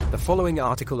The following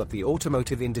article of the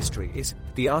automotive industry is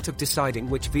The Art of Deciding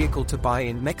Which Vehicle to Buy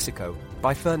in Mexico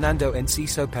by Fernando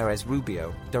Enciso Pérez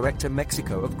Rubio, Director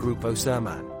Mexico of Grupo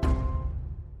Surman.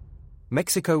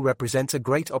 Mexico represents a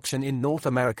great option in North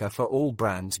America for all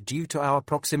brands due to our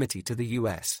proximity to the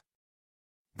US.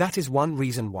 That is one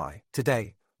reason why,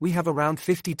 today, we have around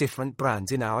 50 different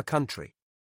brands in our country.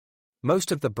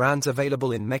 Most of the brands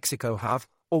available in Mexico have,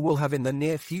 or will have in the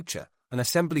near future, an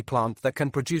assembly plant that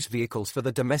can produce vehicles for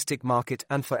the domestic market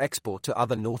and for export to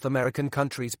other North American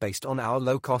countries based on our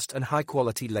low-cost and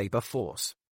high-quality labor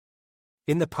force.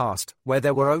 In the past, where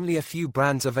there were only a few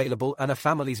brands available and a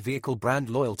family's vehicle brand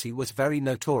loyalty was very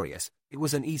notorious, it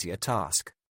was an easier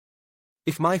task.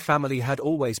 If my family had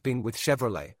always been with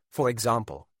Chevrolet, for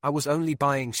example, I was only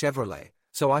buying Chevrolet,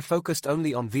 so I focused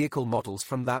only on vehicle models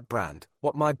from that brand,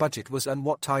 what my budget was and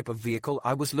what type of vehicle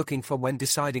I was looking for when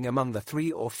deciding among the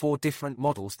 3 or 4 different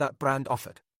models that brand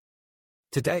offered.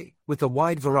 Today, with the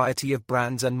wide variety of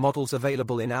brands and models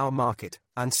available in our market,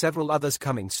 and several others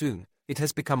coming soon, it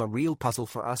has become a real puzzle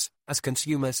for us, as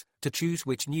consumers, to choose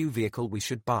which new vehicle we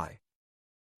should buy.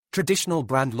 Traditional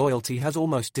brand loyalty has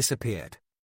almost disappeared.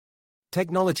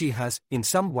 Technology has, in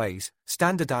some ways,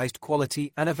 standardized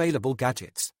quality and available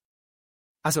gadgets.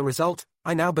 As a result,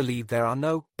 I now believe there are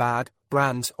no bad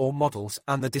brands or models,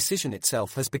 and the decision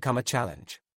itself has become a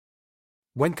challenge.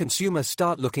 When consumers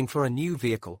start looking for a new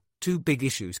vehicle, 2 big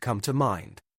issues come to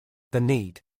mind: the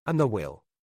need and the will.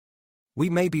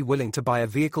 We may be willing to buy a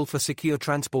vehicle for secure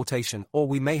transportation, or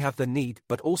we may have the need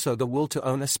but also the will to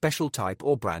own a special type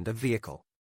or brand of vehicle.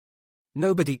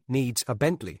 Nobody needs a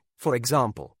Bentley, for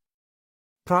example.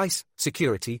 Price,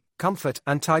 security, comfort,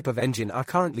 and type of engine are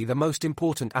currently the most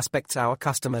important aspects our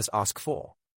customers ask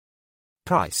for.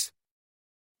 Price.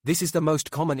 This is the most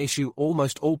common issue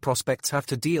almost all prospects have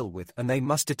to deal with, and they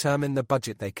must determine the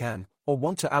budget they can, or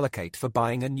want to allocate for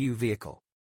buying a new vehicle.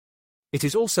 It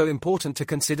is also important to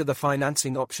consider the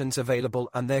financing options available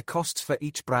and their costs for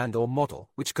each brand or model,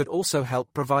 which could also help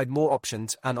provide more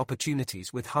options and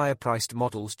opportunities with higher-priced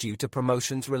models due to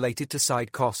promotions related to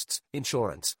side costs,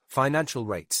 insurance, financial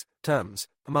rates, terms,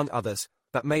 among others,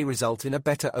 that may result in a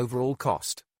better overall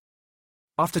cost.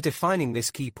 After defining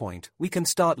this key point, we can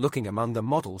start looking among the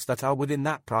models that are within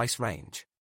that price range.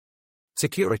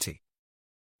 Security.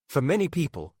 For many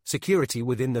people, security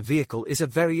within the vehicle is a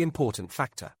very important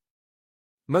factor.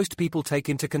 Most people take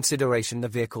into consideration the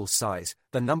vehicle's size,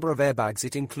 the number of airbags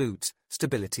it includes,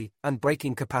 stability, and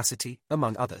braking capacity,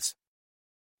 among others.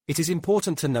 It is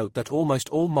important to note that almost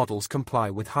all models comply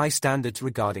with high standards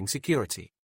regarding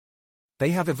security.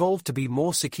 They have evolved to be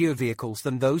more secure vehicles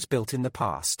than those built in the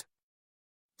past.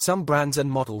 Some brands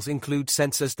and models include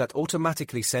sensors that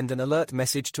automatically send an alert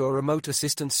message to a remote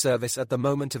assistance service at the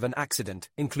moment of an accident,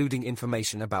 including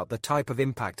information about the type of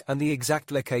impact and the exact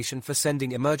location for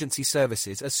sending emergency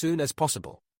services as soon as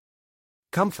possible.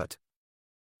 Comfort.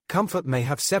 Comfort may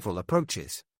have several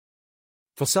approaches.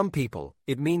 For some people,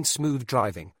 it means smooth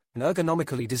driving, an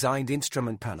ergonomically designed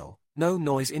instrument panel, no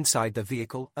noise inside the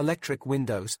vehicle, electric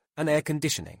windows, and air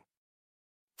conditioning.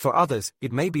 For others,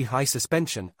 it may be high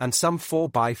suspension and some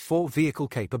 4x4 vehicle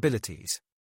capabilities.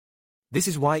 This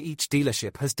is why each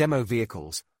dealership has demo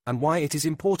vehicles, and why it is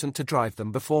important to drive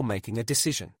them before making a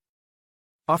decision.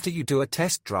 After you do a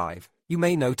test drive, you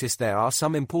may notice there are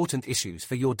some important issues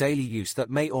for your daily use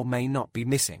that may or may not be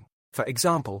missing. For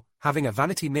example, having a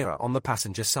vanity mirror on the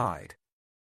passenger side.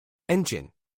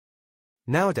 Engine.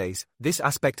 Nowadays, this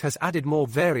aspect has added more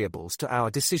variables to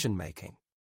our decision-making.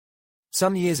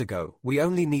 Some years ago, we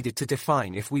only needed to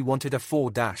define if we wanted a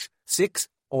 4-6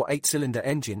 or 8-cylinder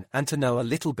engine and to know a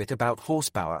little bit about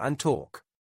horsepower and torque.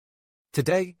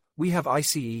 Today, we have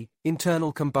ICE,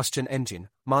 internal combustion engine,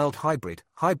 mild hybrid,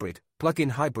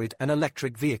 plug-in hybrid and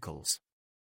electric vehicles.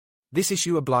 This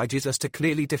issue obliges us to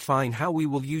clearly define how we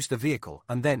will use the vehicle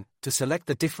and then, to select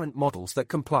the different models that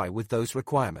comply with those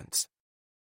requirements.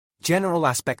 General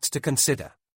aspects to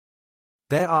consider.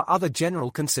 There are other general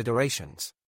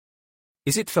considerations.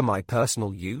 Is it for my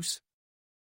personal use?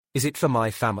 Is it for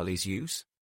my family's use?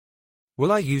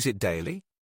 Will I use it daily?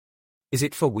 Is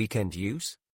it for weekend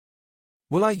use?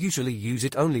 Will I usually use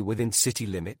it only within city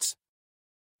limits?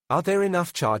 Are there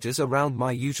enough chargers around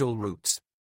my usual routes?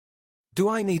 Do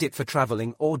I need it for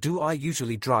traveling or do I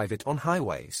usually drive it on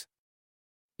highways?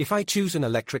 If I choose an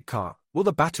electric car, will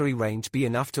the battery range be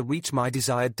enough to reach my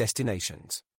desired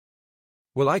destinations?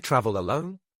 Will I travel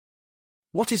alone?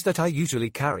 What is that I usually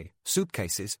carry?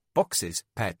 Suitcases, boxes,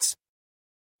 pets?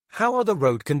 How are the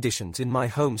road conditions in my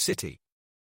home city?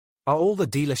 Are all the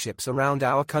dealerships around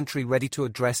our country ready to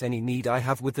address any need I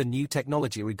have with the new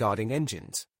technology regarding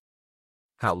engines?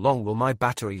 How long will my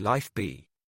battery life be?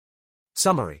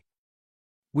 Summary.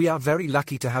 We are very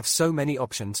lucky to have so many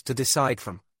options to decide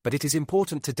from, but it is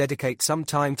important to dedicate some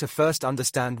time to first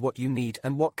understand what you need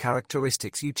and what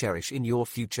characteristics you cherish in your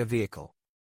future vehicle.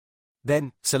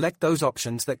 Then, select those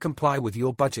options that comply with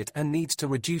your budget and needs to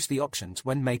reduce the options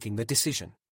when making the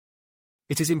decision.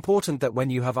 It is important that when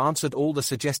you have answered all the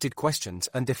suggested questions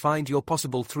and defined your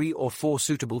possible 3 or 4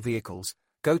 suitable vehicles,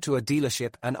 go to a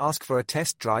dealership and ask for a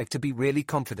test drive to be really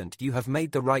confident you have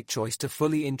made the right choice to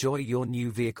fully enjoy your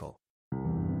new vehicle.